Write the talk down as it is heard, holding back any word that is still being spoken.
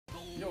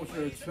又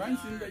是全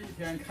新的一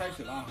天开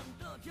始了，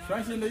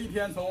全新的一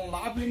天从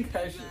拉冰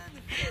开始，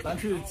咱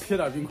去切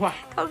点冰块。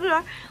涛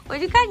哥，我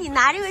就看你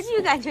拿这个锯，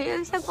感觉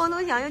又像光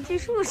头强要锯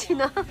树去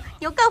呢，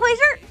你要干坏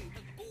事儿。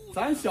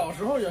咱小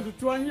时候也是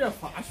专业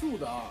伐树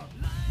的啊，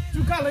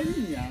就干了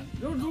1年。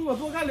如果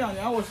多干2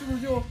年，我是不是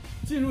就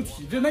进入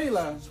体制内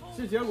了？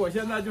这结果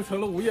现在就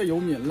成了无业游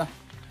民了。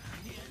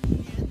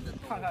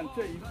看看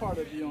这一块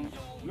的冰，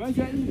原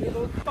先一直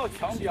都到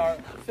墙边，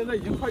现在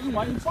已经快用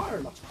完1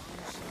半了。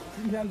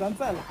今天咱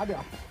再拉点，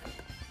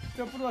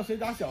这不知道谁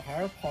家小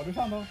孩跑到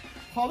上头，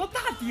跑到大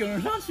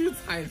顶上去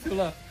踩去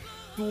了，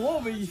多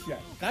危险！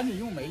赶紧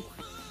用煤。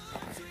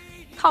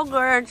涛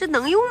哥，这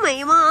能用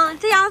煤吗？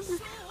这样子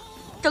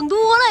整多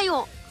了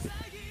用。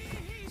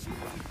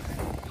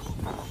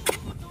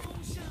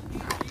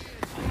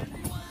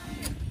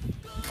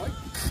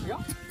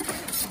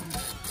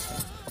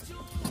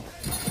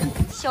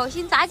小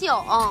心砸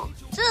脚，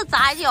这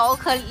砸脚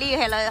可厉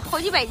害了，好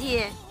几百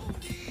斤。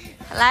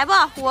来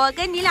吧，我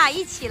跟你俩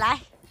一起来。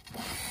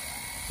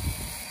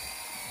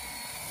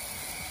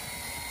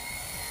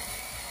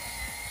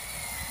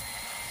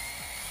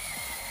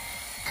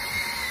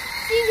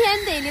今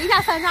天得零下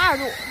32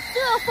度，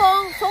这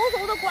风嗖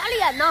嗖的刮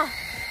脸呢。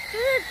就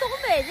是东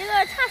北这个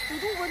差10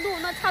度温度，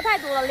那差太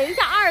多了。零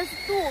下20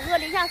度和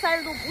零下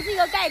30度不是一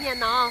个概念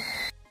呢啊。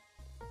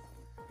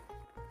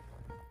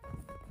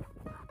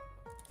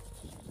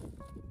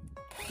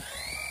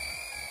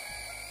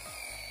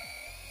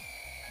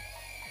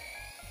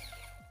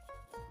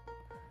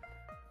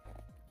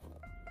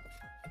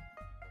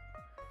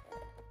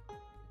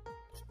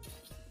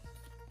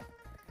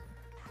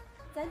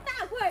咱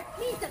大块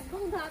没整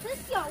动它，咱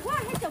小块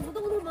还整不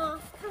动它吗？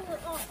看看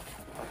啊，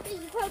这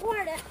一块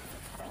块的，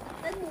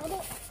咱挪动，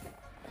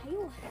哎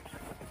呦，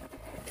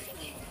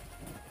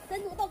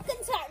咱挪到跟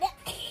前的，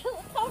哎呦，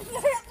涛哥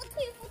啊，我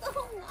推不动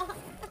啊！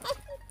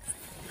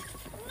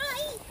哎，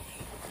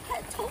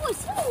还瞅我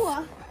笑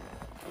啊，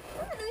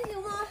这能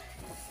行吗？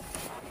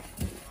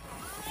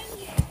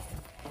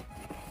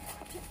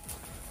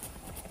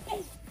哎，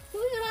行不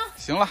行了？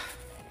行了。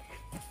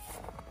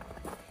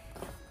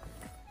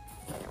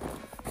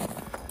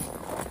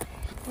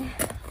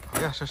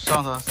哎呀，这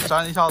上头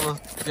粘一下子，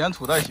连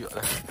土带雪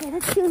的。给它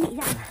清理一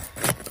下。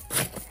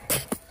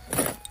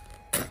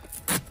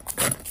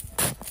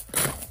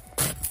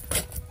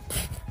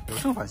有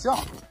正反向，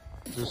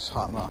这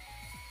铲子。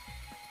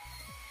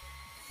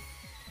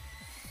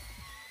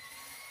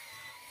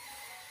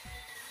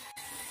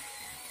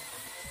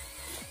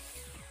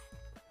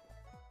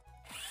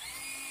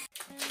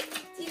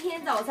今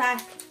天早餐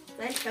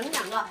咱整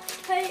2个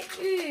黑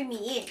玉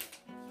米。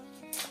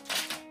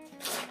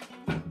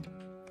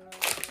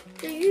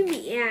这玉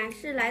米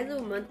是来自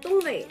我们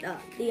东北的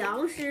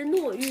粮食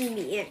糯玉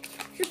米，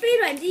是非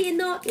转基因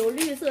的，有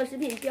绿色食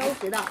品标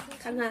识的。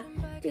看看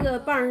这个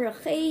棒是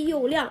黑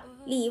又亮，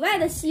里外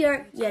的芯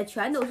儿也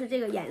全都是这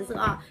个颜色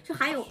啊，是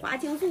含有花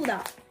青素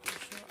的。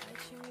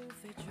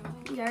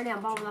1人2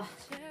包子。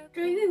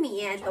这玉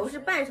米都是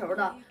半熟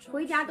的，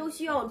回家都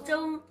需要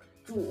蒸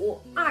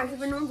煮20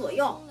分钟左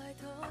右。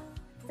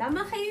咱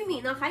们黑玉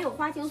米呢含有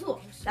花青素，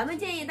咱们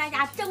建议大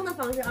家蒸的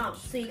方式啊，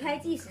水开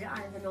计时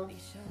20分钟。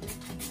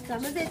咱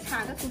们再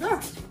插个土豆，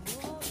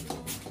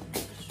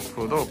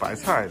土豆白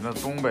菜，那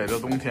东北的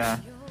冬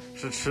天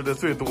是吃的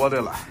最多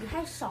的了。你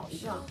还少一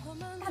个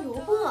大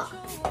萝卜，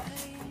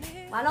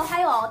完了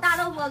还有大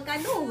豆腐、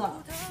干豆腐。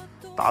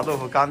大豆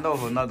腐、干豆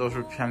腐那都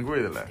是偏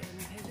贵的了，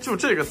就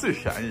这个最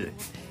便宜。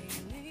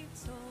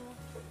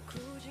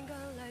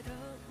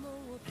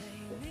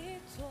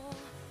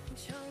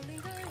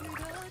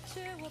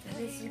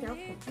再洗点苦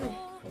碎，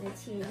给它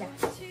切一下。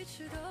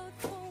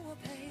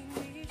哎，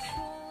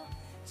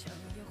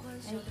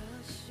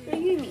这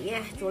玉米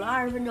煮了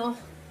20分钟，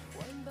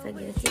再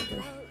给它取出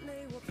来。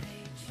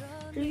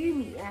这玉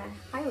米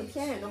含有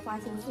天然的花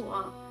青素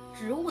啊，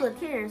植物的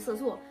天然色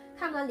素。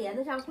看看帘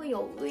子上会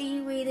有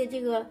微微的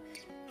这个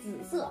紫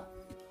色，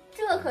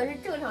这可是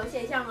正常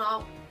现象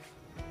啊。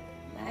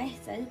来，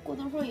咱锅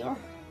多说油，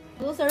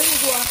油丝一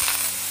锅，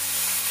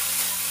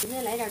现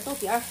在来点豆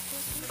皮儿。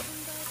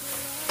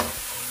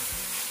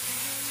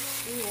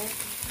油，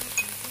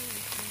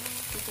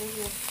这东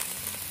西，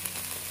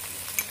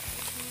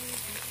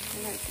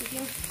来点鸡精，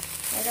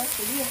来点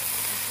土地。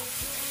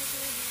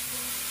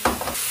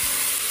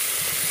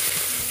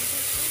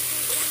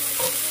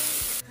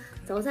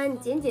早餐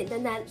简简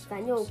单单，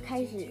咱就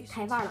开始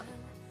开饭了。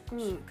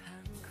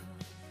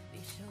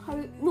黑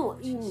糯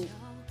玉米，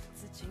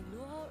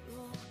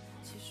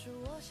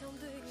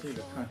这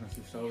个看上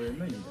去稍微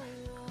嫩一点，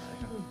来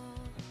上。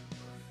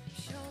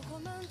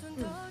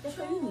这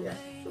黑玉米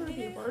就是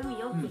比黄玉米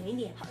要甜一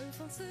点。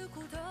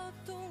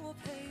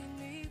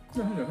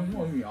这还得是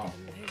糯玉米啊，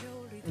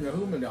也是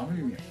东北粮食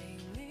玉米，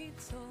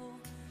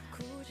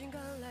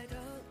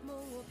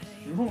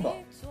直送的。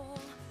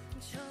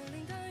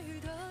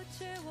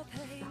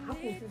啥不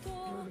是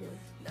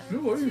直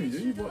播玉米就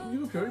一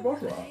个皮儿1包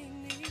水。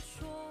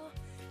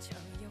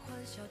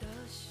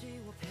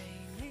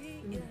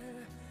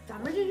咱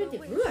们这是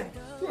顶热的。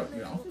对，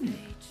粮食玉米。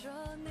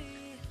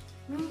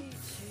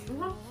你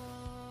看，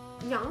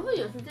羊子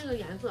也是这个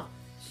颜色，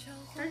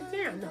它是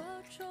天然的，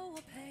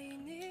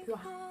是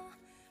吧？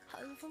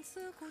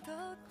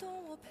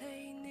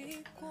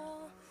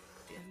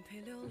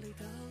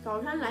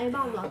早餐来一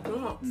棒子，挺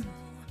好。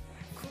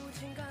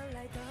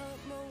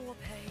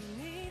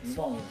一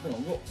棒子不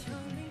能够。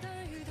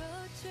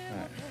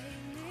哎，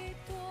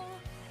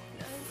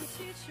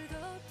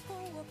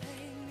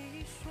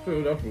这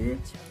有点属于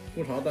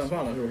粗茶淡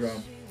饭了，是不是？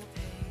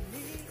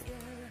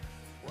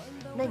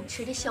那你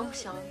吃的香不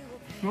香？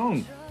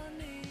嗯，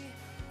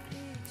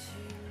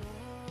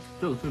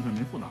这个脆皮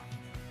没负担。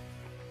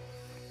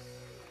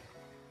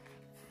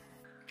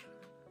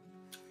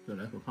再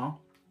来口汤。